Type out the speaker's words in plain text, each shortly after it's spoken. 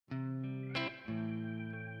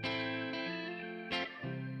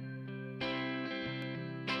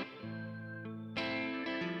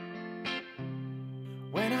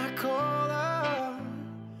I call her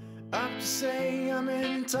up to say I'm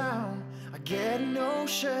in town, I get a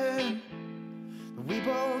notion that we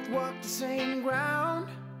both walk the same ground.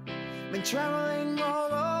 Been traveling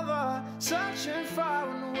all over, searching far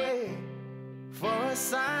and away for a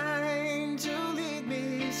sign to lead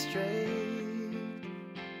me straight.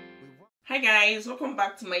 Hi guys, welcome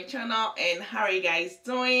back to my channel, and how are you guys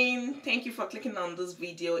doing? Thank you for clicking on this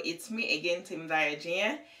video. It's me again, Team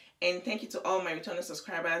Agege, and thank you to all my returning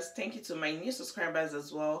subscribers. Thank you to my new subscribers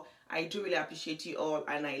as well. I do really appreciate you all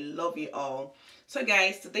and I love you all. So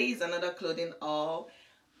guys, today is another clothing haul.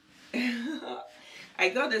 I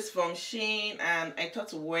got this from Shein and I thought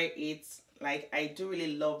to wear it. Like, I do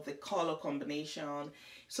really love the color combination.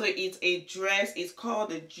 So it's a dress. It's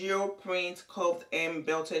called the geo print curved M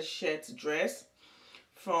belted shirt dress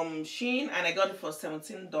from Shein, and I got it for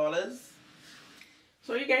 $17.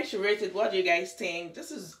 So you guys should rate it. What do you guys think? This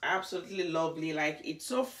is absolutely lovely. Like, it's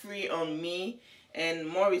so free on me, and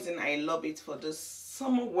more reason I love it for this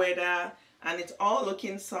summer weather, and it's all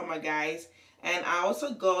looking summer, guys. And I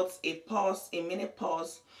also got a purse, a mini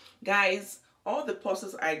purse, guys. All the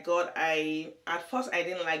purses I got, at first I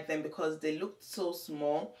didn't like them because they looked so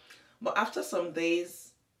small, but after some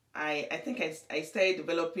days I think I started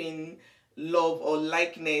developing love or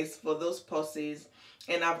likeness for those purses,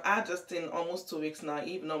 and I've had just in almost 2 weeks now,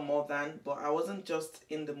 if not more than. But I wasn't just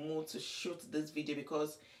in the mood to shoot this video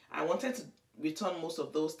because I wanted to return most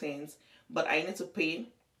of those things, but I need to pay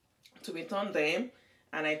to return them.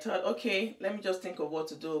 And I thought, okay, let me just think of what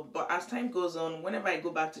to do. But as time goes on, whenever I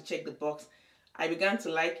go back to check the box, I began to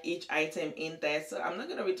like each item in there. So I'm not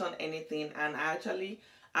going to return anything, and I actually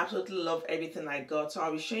absolutely love everything I got. So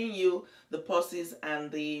I'll be showing you the purses and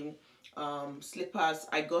the slippers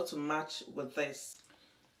I got to match with this.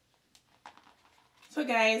 So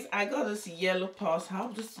guys, I got this yellow purse. I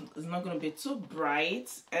hope this is not going to be too bright.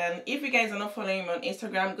 And if you guys are not following me on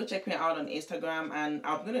Instagram, go check me out on Instagram, and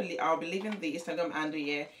I'll be leaving the Instagram handle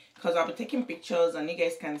here because I'll be taking pictures and you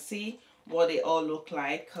guys can see what they all look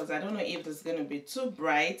like, because I don't know if this is going to be too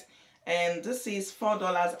bright. And this is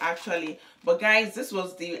 $4 actually. But guys, this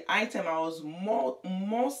was the item I was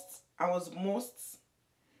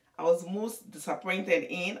most disappointed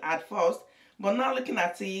in at first, but now looking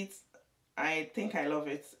at it, I think I love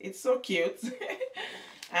it. It's so cute.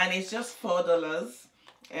 And it's just $4.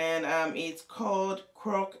 And it's called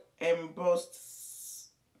Croc Embossed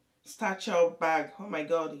Stature Bag. Oh my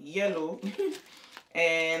god, yellow.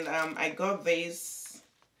 And I got this,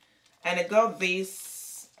 and I got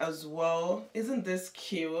this as well. Isn't this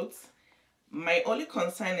cute? My only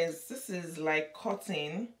concern is this is like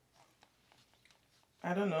cotton.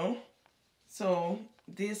 I don't know. So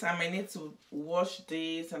this, I may need to wash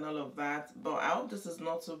this and all of that, but I hope this is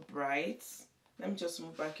not too bright. Let me just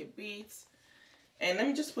move back a bit and let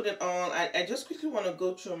me just put it on. I just quickly want to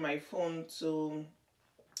go through my phone to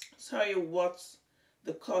tell you what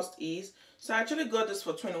the cost is. So I actually got this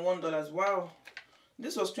for $21. Wow,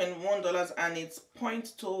 this was $21, and it's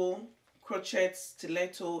point toe crochet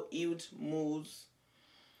stiletto heeled moves,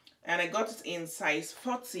 and I got it in size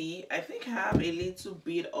 40. I think I have a little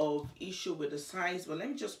bit of issue with the size, but let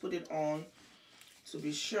me just put it on to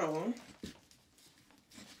be sure.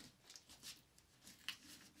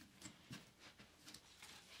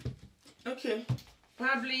 Okay,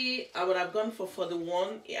 probably I would have gone for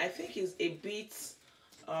 41. I think it's a bit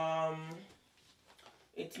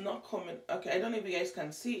it's not coming. Okay, I don't know if you guys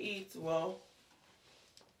can see it well,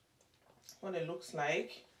 what it looks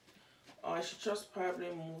like. Or I should just probably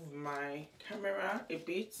move my camera a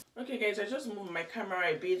bit. Okay guys, I just moved my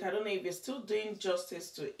camera a bit. I don't know if it's still doing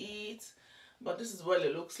justice to it, but this is what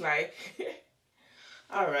it looks like.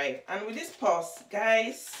 Alright, and with this purse,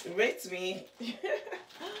 guys, rate me.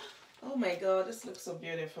 Oh my god, this looks so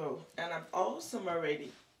beautiful, and I'm awesome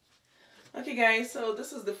already. Okay guys, so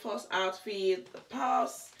this is the first outfit, the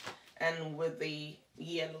purse, and with the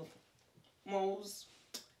yellow moves.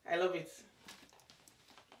 I love it.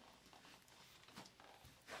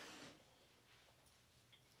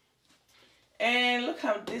 And look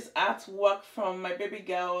at this artwork from my baby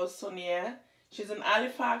girl Sonia. She's in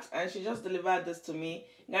Halifax and she just delivered this to me.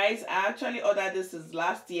 Guys, I actually ordered this since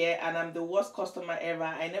last year and I'm the worst customer ever.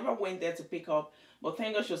 I never went there to pick up, but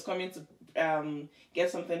thank God she was coming to get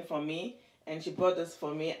something for me, and she bought this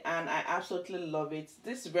for me, and I absolutely love it.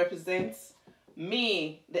 This represents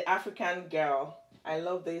me, the African girl. I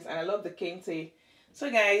love this, and I love the kente. So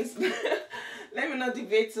guys, let me not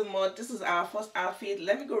deviate too much. This is our first outfit.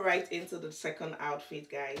 Let me go right into the second outfit,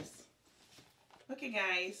 guys. Okay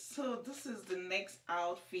guys, so this is the next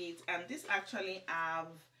outfit, and this actually have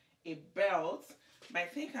a belt. but I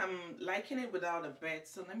think I'm liking it without a belt.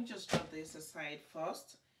 So let me just drop this aside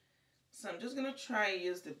first. So I'm just gonna try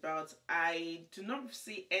use the belt. I do not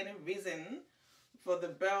see any reason for the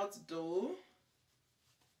belt though.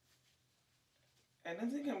 I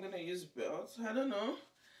don't think I'm gonna use belts. I don't know.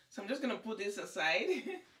 So I'm just gonna put this aside.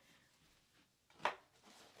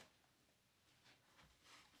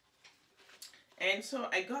 And so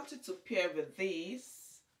I got it to pair with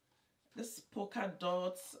this polka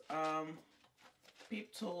dots,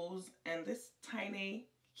 peep toes, and this tiny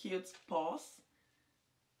cute paws.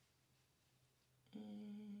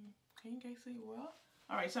 Can you guys see well?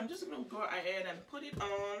 All right, so I'm just gonna go ahead and put it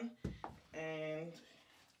on, and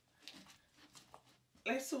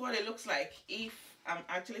let's see what it looks like if I'm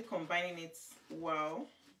actually combining it well.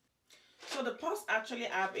 So the paws actually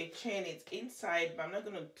have a chain, it's inside, but I'm not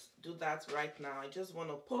gonna do that right now. I just want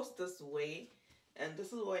to post this way, and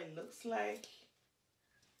this is what it looks like.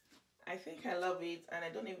 I think I love it, and I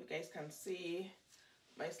don't know if you guys can see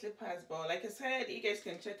my slippers, but like I said, you guys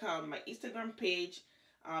can check out my Instagram page.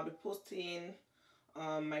 I'll be posting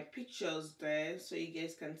my pictures there so you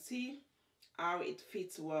guys can see how it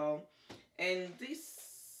fits well. And this,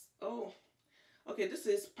 oh okay, this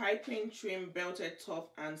is piping trim belted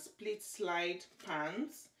top and split slide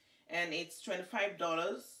pants, and it's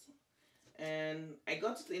 $25, and I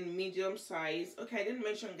got it in medium size. Okay, I didn't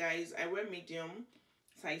mention, guys, I wear medium,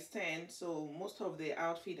 size 10, so most of the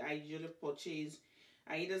outfit I usually purchase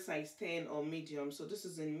are either size 10 or medium. So this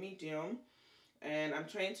is in medium, and I'm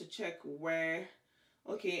trying to check where.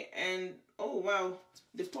 Okay, and oh wow,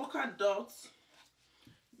 the polka dots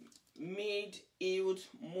made heeled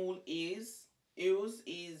mule is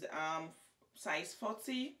size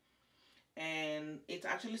 40, and it's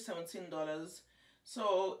actually $17.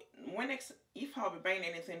 So if I'll be buying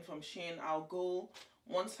anything from Shein, I'll go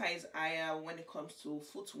one size higher when it comes to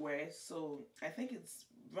footwear. So I think it's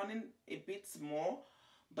running a bit more,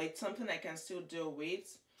 but it's something I can still deal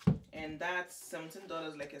with, and that's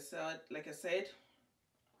 $17, like I said.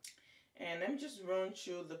 And let me just run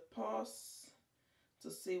through the purse to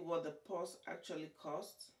see what the purse actually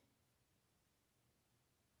costs.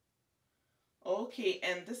 Okay,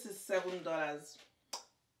 and this is $7.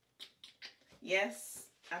 Yes,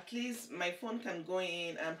 at least my phone can go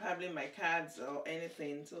in and probably my cards or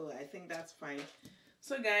anything, so I think that's fine.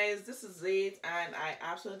 So guys, this is it, and I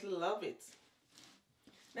absolutely love it.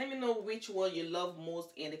 Let me know which one you love most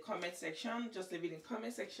in the comment section. Just leave it in the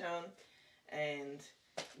comment section, and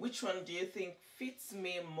which one do you think fits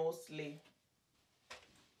me mostly?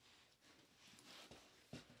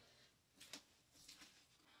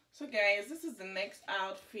 So guys, this is the next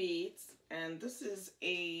outfit, and this is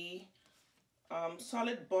a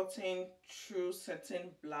solid button true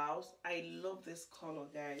satin blouse. I love this color,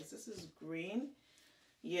 guys. This is green.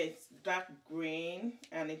 Yeah, it's dark green,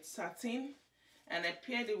 and it's satin, and I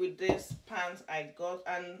paired it with this pants I got.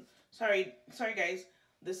 And sorry guys,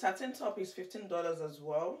 the satin top is $15 as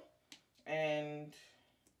well, and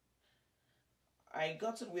I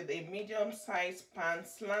got it with a medium size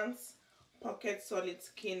pants, slants pocket solid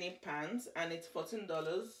skinny pants, and it's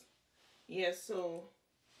 $14. Yeah, so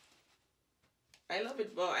I love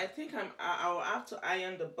it, but I think I'll have to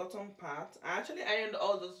iron the bottom part. I actually ironed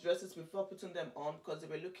all those dresses before putting them on because they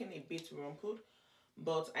were looking a bit rumpled,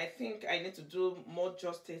 but I think I need to do more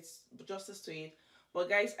justice to it. But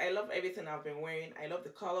guys, I love everything I've been wearing. I love the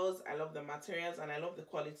colors, I love the materials, and I love the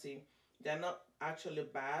quality. They're not actually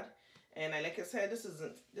bad. And like I said, this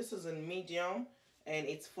is in medium, and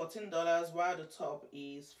it's $14, while the top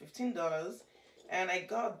is $15. And I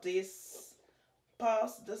got this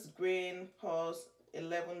purse, this green purse,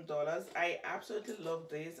 $11. I absolutely love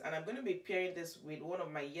this, and I'm going to be pairing this with one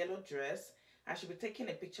of my yellow dress. I should be taking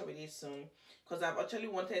a picture with it soon, because I've actually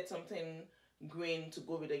wanted something green to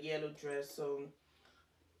go with the yellow dress. So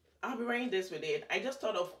I'll be wearing this with it. I just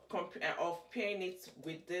thought of pairing it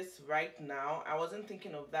with this right now. I wasn't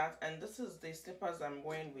thinking of that. And this is the slippers I'm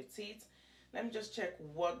wearing with it. Let me just check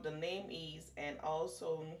what the name is. And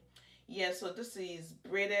also, yeah, so this is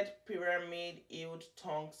braided pyramid heeled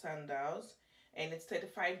tongue sandals, and it's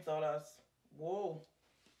 $35. Whoa,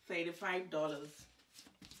 $35.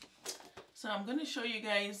 So I'm going to show you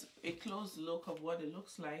guys a close look of what it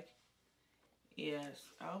looks like. Yes,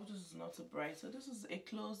 I hope this is not too bright. So this is a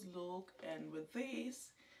close look, and with this,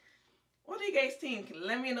 what do you guys think?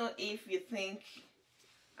 Let me know if you think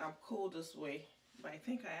I'm cool this way, but I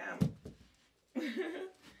think I am.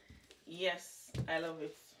 Yes, I love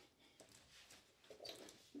it.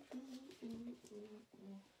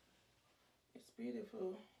 It's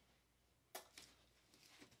beautiful.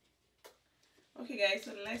 Okay guys,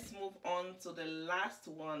 so let's move on to the last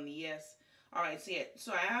one. Yes, Alright, so yeah,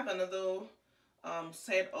 so I have another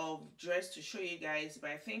set of dress to show you guys, but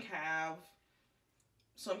I think I have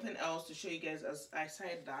something else to show you guys as I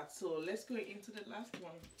said that. So let's go into the last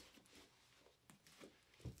one.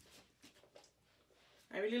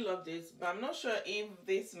 I really love this, but I'm not sure if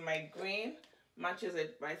this my green matches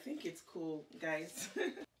it, but I think it's cool, guys.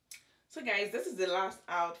 So guys, this is the last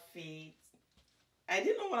outfit. I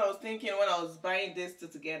didn't know what I was thinking when I was buying these two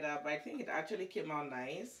together, but I think it actually came out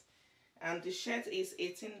nice. And the shirt is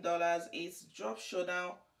 $18. It's drop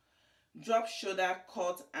shoulder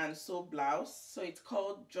cut and sew blouse. So it's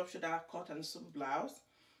called drop shoulder cut and sew blouse,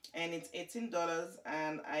 and it's $18,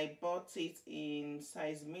 and I bought it in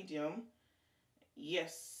size medium.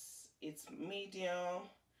 Yes, it's medium.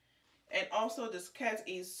 And also the skirt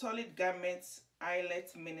is solid garments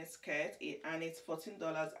eyelet mini skirt, and it's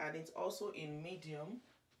 $14, and it's also in medium.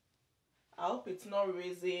 I hope it's not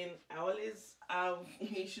raising. I always have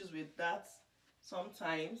issues with that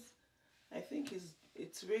sometimes. I think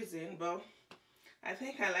it's raising, but I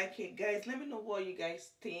think I like it. Guys, let me know what you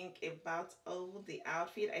guys think about all the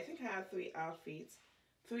outfit. I think I have 3 outfits.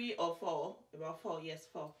 3 or 4. About 4, yes,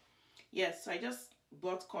 4. Yes, so I just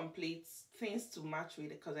bought complete things to match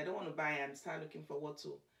with it because I don't want to buy and start looking for what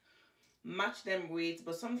to match them with.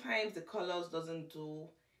 But sometimes the colors doesn't do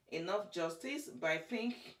enough justice. But I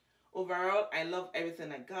think overall I love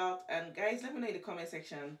everything I got. And guys, let me know in the comment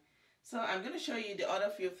section. So I'm going to show you the other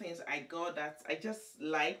few things I got that I just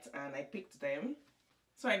liked and I picked them.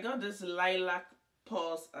 So I got this lilac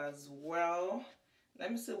purse as well.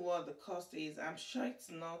 Let me see what the cost is. I'm sure it's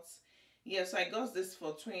not. Yes, I got this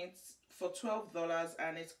for $12,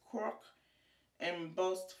 and it's cork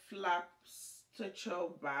embossed flap stretcher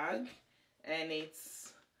bag, and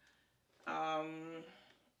it's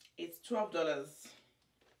 $12.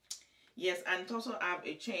 Yes, and it also have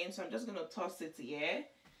a chain, so I'm just gonna toss it here.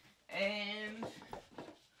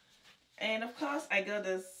 And of course I got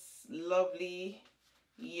this lovely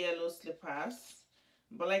yellow slippers,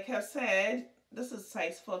 but like I said, this is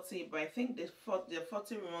size 40, but I think the 40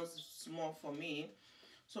 runs small for me,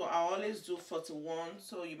 so I always do 41.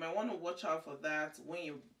 So you might want to watch out for that when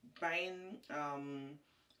you're buying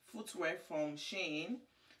footwear from Shein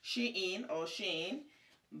or Shein.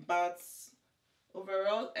 But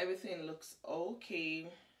overall everything looks okay.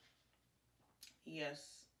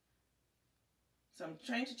 Yes, so I'm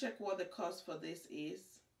trying to check what the cost for this is,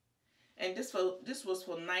 and this was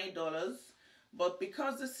for $9. But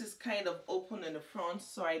because this is kind of open in the front,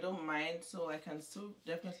 so I don't mind, so I can still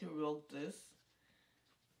definitely rock this.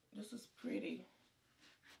 This is pretty.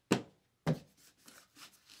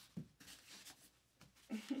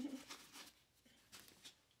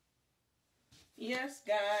 Yes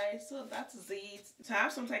guys, so that's it. So I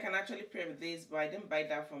have something I can actually pair with this, but I didn't buy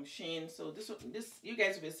that from Shein. So this you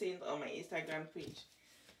guys will be seeing on my Instagram page.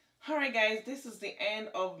 Alright guys, this is the end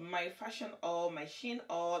of my fashion haul, my Shein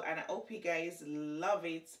haul, and I hope you guys love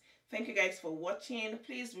it. Thank you guys for watching.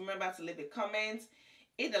 Please remember to leave a comment,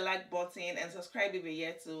 hit the like button, and subscribe if you're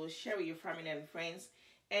yet to share with your family and friends.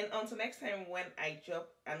 And until next time when I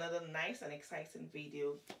drop another nice and exciting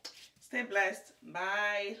video, stay blessed.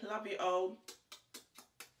 Bye. Love you all.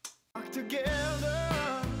 Together